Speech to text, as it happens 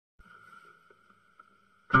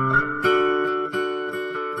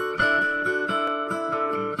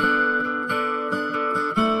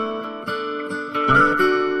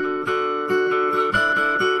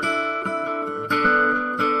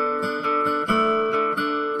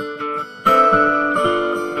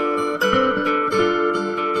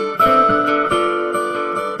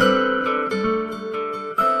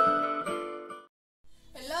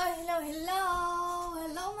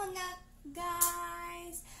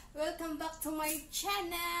Welcome back to my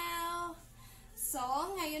channel! So,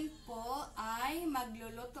 ngayon po ay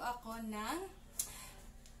magluluto ako ng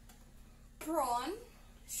prawn,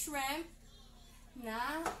 shrimp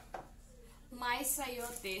na may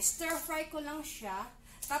sayote. Stir fry ko lang siya.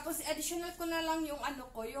 Tapos, additional ko na lang yung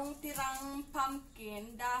yung tirang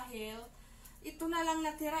pumpkin dahil ito na lang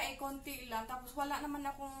natira konti lang. Tapos, wala naman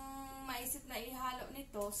akong maisip na ihalo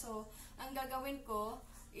nito. So, ang gagawin ko,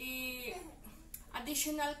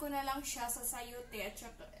 additional ko na lang siya sa sayote at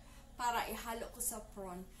saka para ihalo ko sa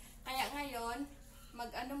prawn. Kaya ngayon,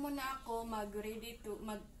 mag-ano muna ako,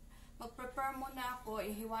 mag-prepare muna ako,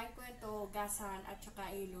 ihiwain ko ito, gasan at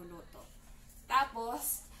saka iluluto.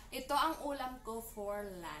 Tapos, ito ang ulam ko for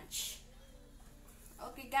lunch.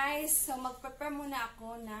 Okay guys, so mag-prepare muna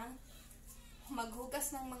ako ng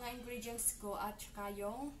maghugas ng mga ingredients ko at saka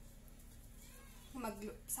yung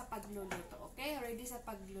sa pagluluto. Okay? Ready sa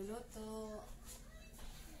pagluluto.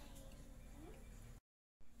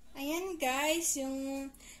 Ayan guys,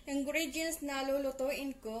 yung ingredients na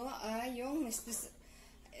lulutuin ko ay yung,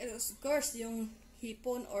 of course, yung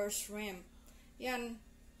hipon or shrimp. Yan.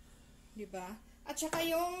 Diba? At saka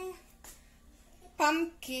yung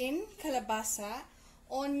pumpkin, kalabasa,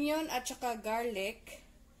 onion at saka garlic.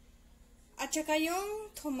 At saka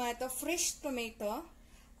yung tomato, fresh tomato.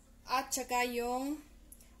 At saka yung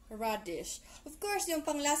radish. Of course, yung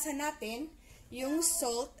panglasa natin, yung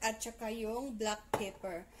salt at saka yung black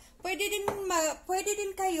pepper. Pwede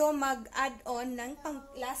din kayo mag-add on ng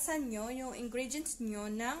panglasa nyo, yung ingredients nyo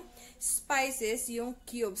ng spices, yung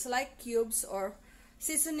cubes, like cubes or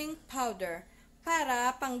seasoning powder.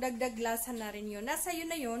 Para pangdagdag lasa na rin yun. Nasa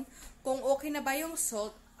yun na yun kung okay na ba yung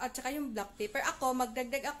salt at saka yung black pepper. Ako,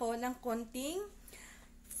 magdagdag ako ng konting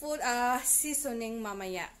food seasoning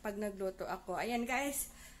mamaya pag nagluto ako. Ayan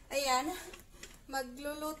guys, ayan,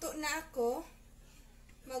 magluluto na ako.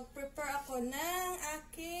 Mag-prepare ako ng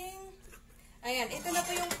aking, ayan, ito na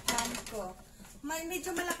po yung pan ko.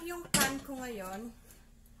 Medyo malaki yung pan ko ngayon.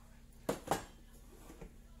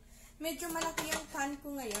 Medyo malaki yung pan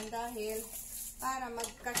ko ngayon dahil para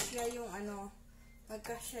magkasya yung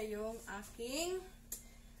magkasya yung aking,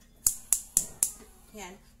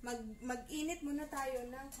 yan, mag-init muna tayo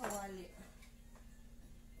ng kawali.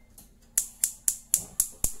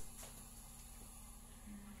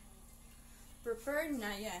 Prepared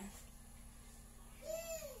na yan.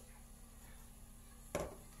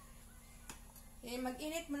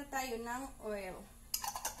 Mag-init muna tayo ng oil.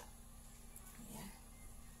 Ayan.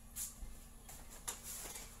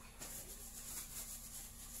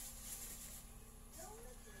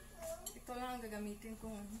 Ito lang ang gagamitin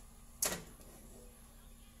kong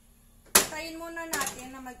tayin muna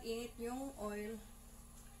natin na mag-init yung oil.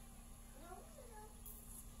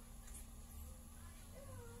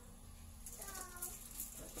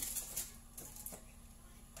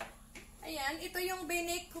 Ayan, ito yung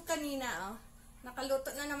binake ko kanina, oh.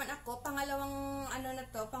 Nakaluto na naman ako. Pangalawang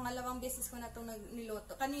pangalawang beses ko na itong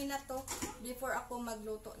niluto. Kanina to, before ako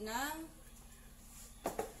magluto ng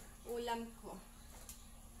ulam ko.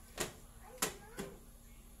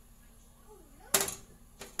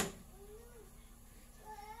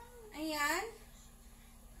 Ayan.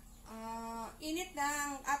 Init na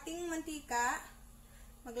ang ating mantika.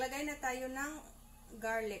 Maglagay na tayo ng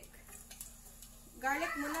garlic.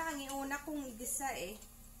 Garlic muna ang iuna kong igisa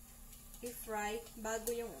i-fry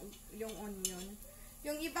bago yung onion.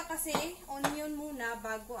 Yung iba kasi onion muna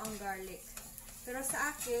bago ang garlic. Pero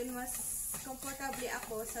sa akin mas comfortable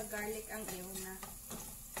ako sa garlic ang iuna.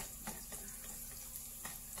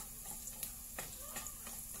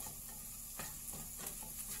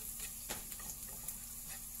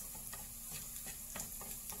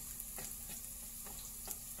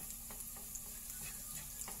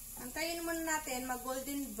 Antayin muna natin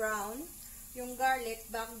mag-golden brown yung garlic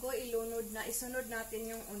bago isunod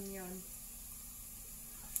natin yung onion.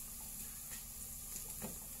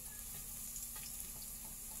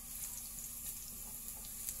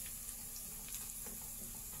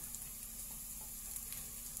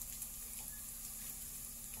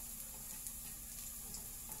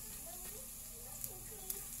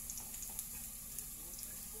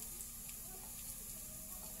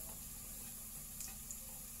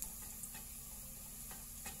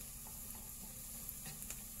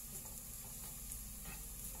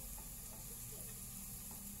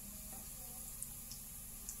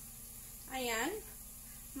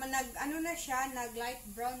 ano na siya, nag light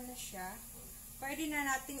brown na siya, pwede na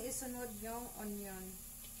nating isunod yung onion.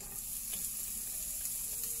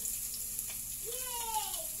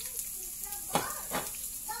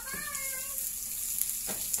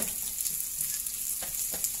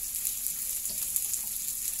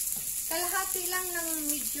 Kalahati lang ng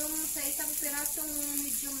medium, sa isang pirasong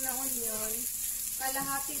medium na onion,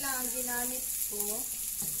 kalahati lang ang ginamit ko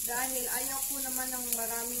dahil ayaw ko naman ng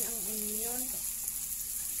maraming ang onion.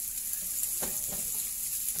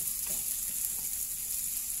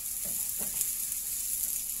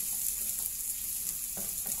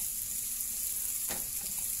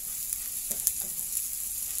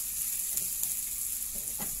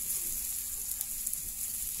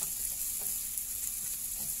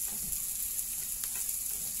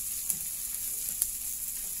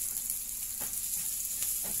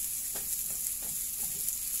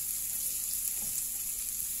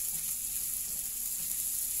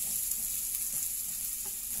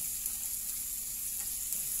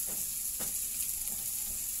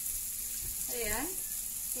 Ayan.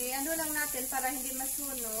 Ano lang natin para hindi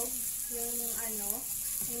masunog yung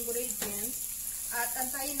ingredients. At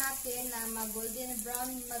antayin natin na mag-golden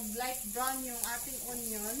brown, mag-light brown yung ating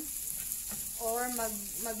onion or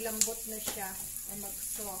maglambot na siya o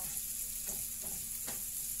mag-soft.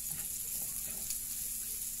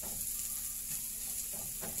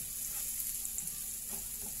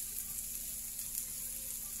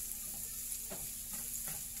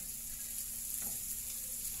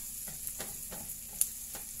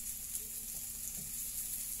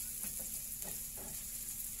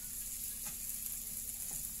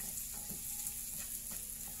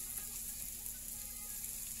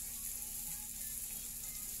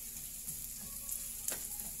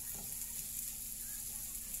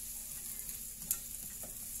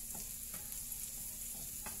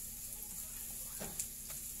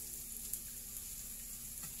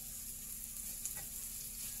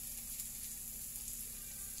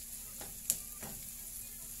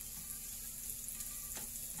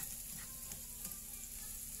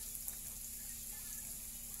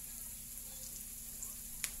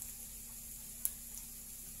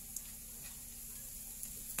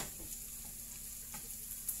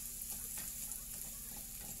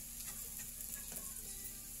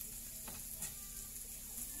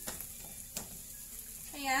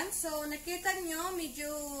 Ayan, so nakita nyo, medyo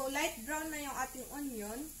light brown na yung ating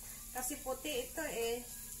onion. Kasi puti ito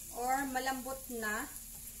or malambot na.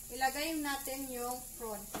 Ilagay natin yung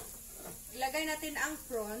prawn. Ilagay natin ang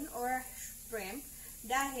prawn or shrimp.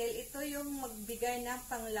 Dahil ito yung magbigay ng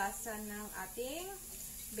panglasa ng ating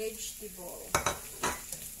vegetable.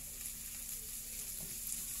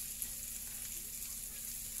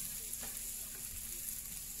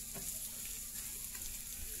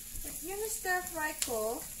 Yung stir fry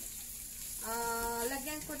ko,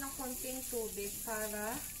 lagyan ko ng konting tubig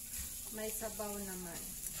para may sabaw naman.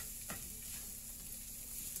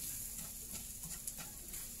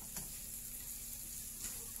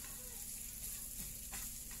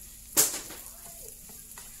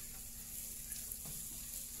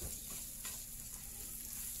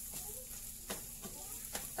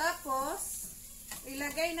 Tapos,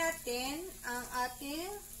 ilagay natin ang ating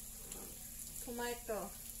tomato.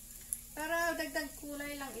 Para dagdag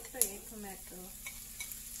kulay lang ito tomato.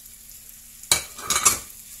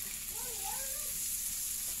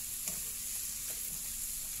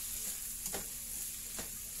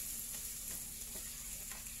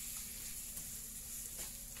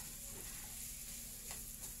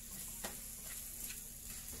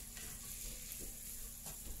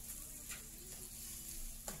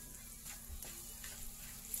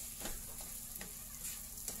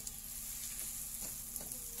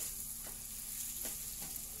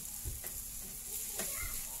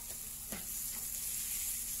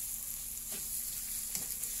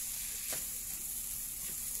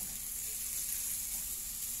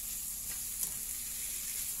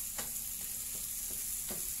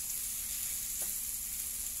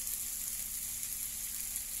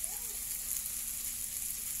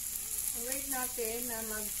 Wait natin na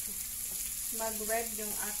mag-red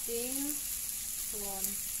yung ating prawn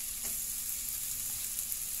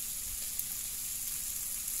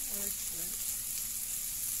or shrimp.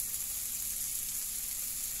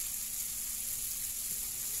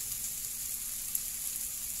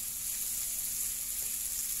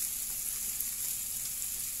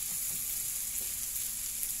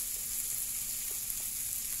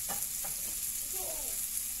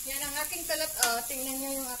 Yan ang aking kulot. Tingnan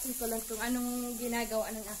nyo yung aking kulot kung anong ginagawa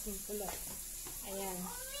ng aking kulot. Ayan.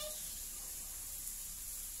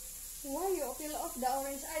 Wow, you peel off the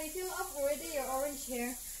orange. You peel off already your orange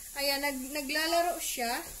hair. Ayan, naglalaro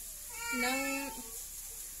siya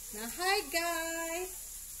hi guys!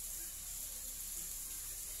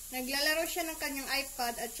 Naglalaro siya ng kanyang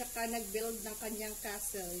iPad at saka nag-build ng kanyang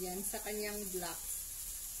castle. Yan, sa kanyang blocks.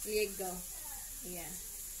 Lego. Ayan.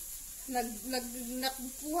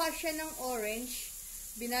 Nagkuha siya ng orange.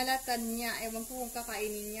 Binalatan niya. Ewan ko kung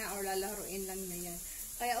kakainin niya or lalaruin lang niya yan.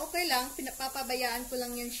 Kaya okay lang. Pinapapabayaan ko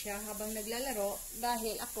lang yan siya habang naglalaro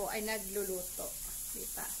dahil ako ay nagluluto.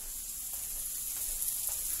 Diba?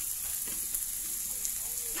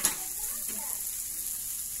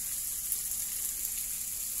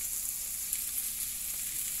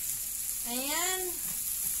 Ayan,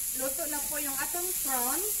 luto na po yung atong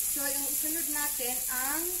prawn. So, yung isunod natin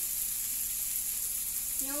ang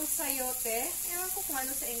yung sayote. Ewan ko kung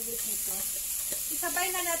ano sa English nito.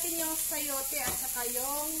 Isabay na natin yung sayote at saka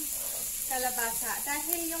yung kalabasa.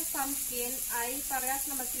 Dahil yung pumpkin ay parehas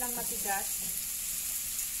naman silang matigas.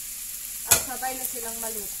 At sabay na silang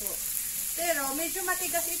maluto. Pero, medyo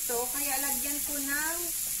matigas ito, kaya lagyan ko ng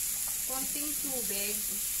konting tubig.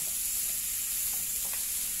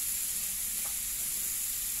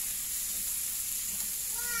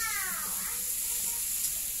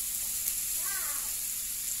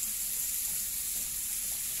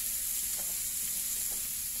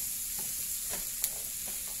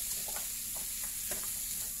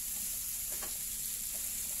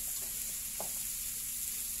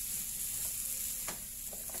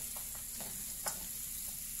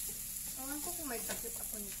 May takip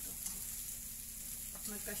ako nito.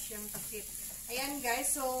 Magkasyang takip. Ayan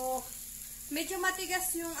guys, so medyo matigas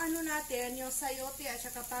yung ano natin, yung sayote at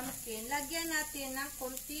saka pumpkin. Lagyan natin ng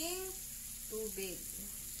konting tubig.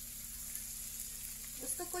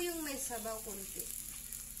 Gusto ko yung may sabaw konti.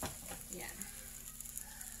 Yan.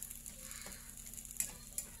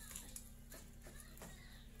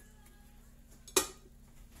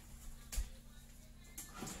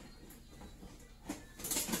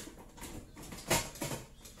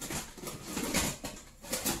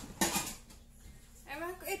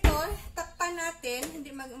 Hindi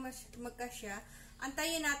magkasya,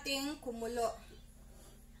 antayin natin kumulo.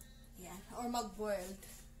 Yan, or mag-boiled.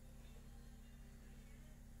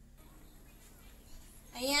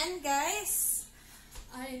 Ayan guys.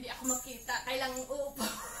 Ay, hindi ako makita. Kailangan upo.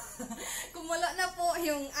 Kumulo na po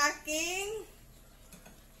yung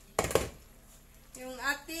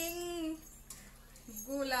ating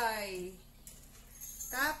gulay.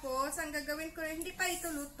 Tapos, ang gagawin ko, hindi pa ito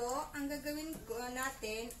luto. Ang gagawin ko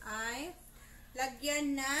natin ay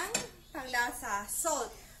lagyan ng panglasa, salt.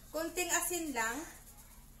 Konting asin lang.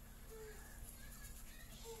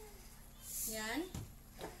 Yan.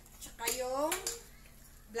 Tsaka yung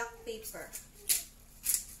black pepper.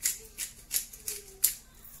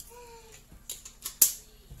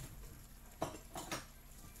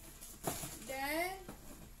 Then,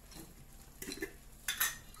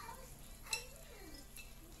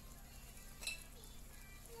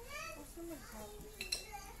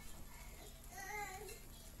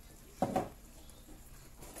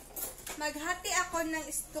 maghati ako ng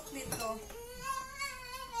stock nito.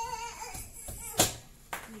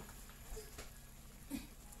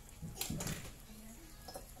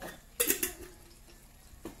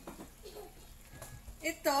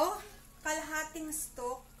 Ito, kalahating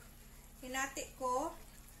stock. Hinati ko.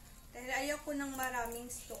 Dahil ayaw ko ng maraming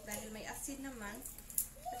stock. Dahil may asin naman.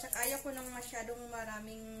 At saka ayaw ko ng masyadong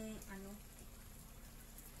maraming ano.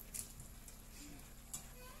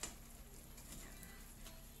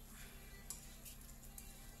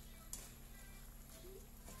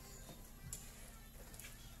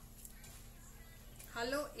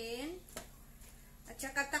 Haluin. At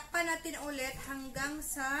saka takpan natin ulit hanggang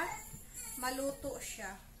sa maluto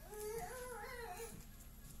siya.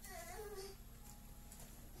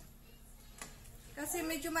 Kasi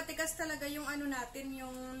medyo matigas talaga yung ano natin,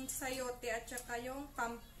 yung sayote at saka yung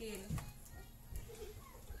pumpkin.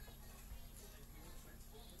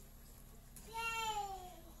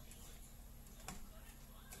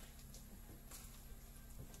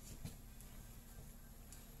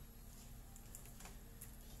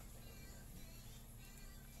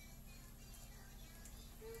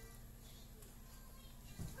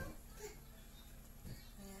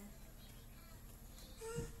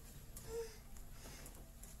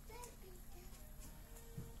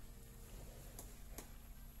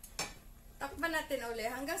 Takpan natin ulit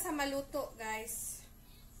hanggang sa maluto, guys.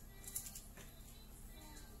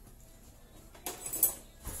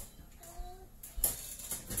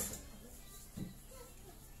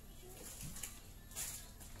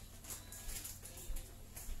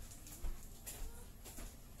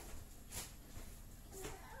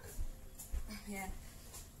 Ayan.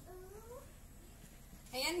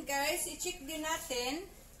 guys, i-check din natin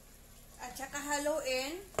at saka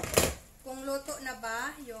haluin kung luto na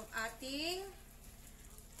ba yung ating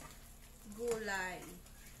gulay.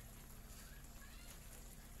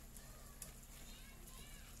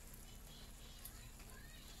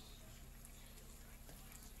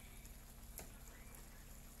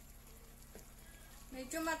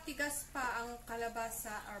 Medyo matigas pa ang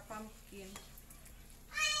kalabasa or pumpkin.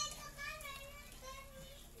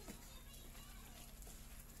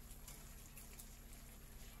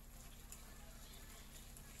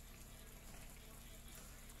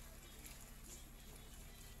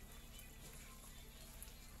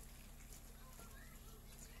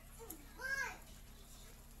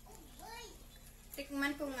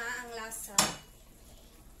 Tikman ko nga ang lasa.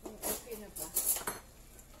 Kung okay na ba.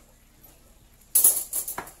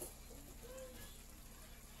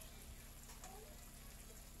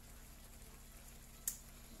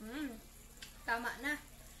 Tama na.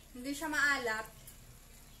 Hindi siya maalat.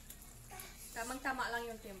 Tamang-tama lang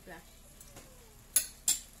yung timpla.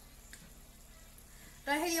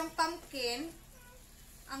 Dahil yung pumpkin,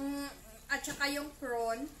 at saka yung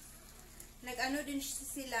prawn, nag-ano din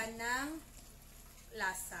sila ng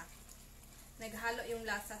lasa. Naghalo yung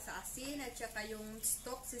lasa sa asin, at saka yung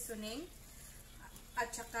stock seasoning, at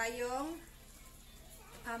saka yung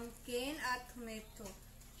pumpkin at tomato.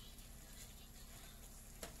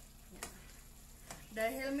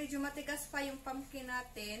 Dahil medyo matigas pa yung pumpkin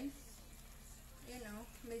natin,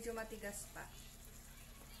 medyo matigas pa.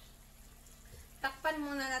 Takpan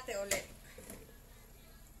muna natin ulit.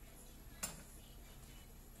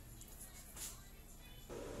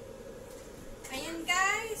 Ayan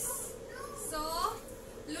guys. So,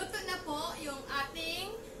 luto na po yung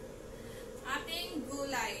ating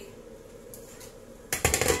gulay.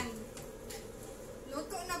 Ayan.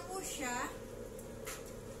 Luto na po siya.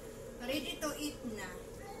 Ready to eat na.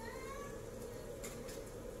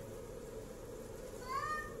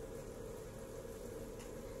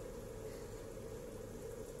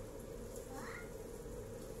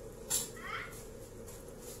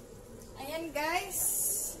 Ayan guys.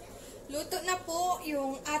 Luto na po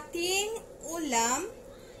yung ating ulam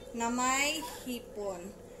na may hipon.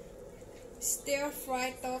 Stir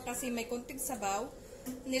fry to kasi may kunting sabaw.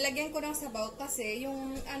 Nilagyan ko ng sabaw kasi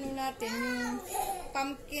yung natin, yung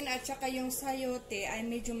pumpkin at saka yung sayote ay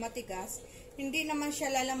medyo matigas. Hindi naman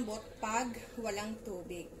siya lalambot pag walang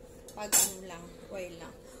tubig. Pag lang, oil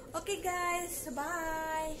lang. Okay guys,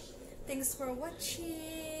 bye! Thanks for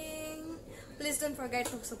watching. Please don't forget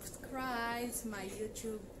to subscribe to my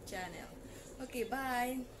YouTube channel. Okay,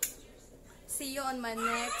 bye! See you on my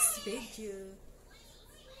next video.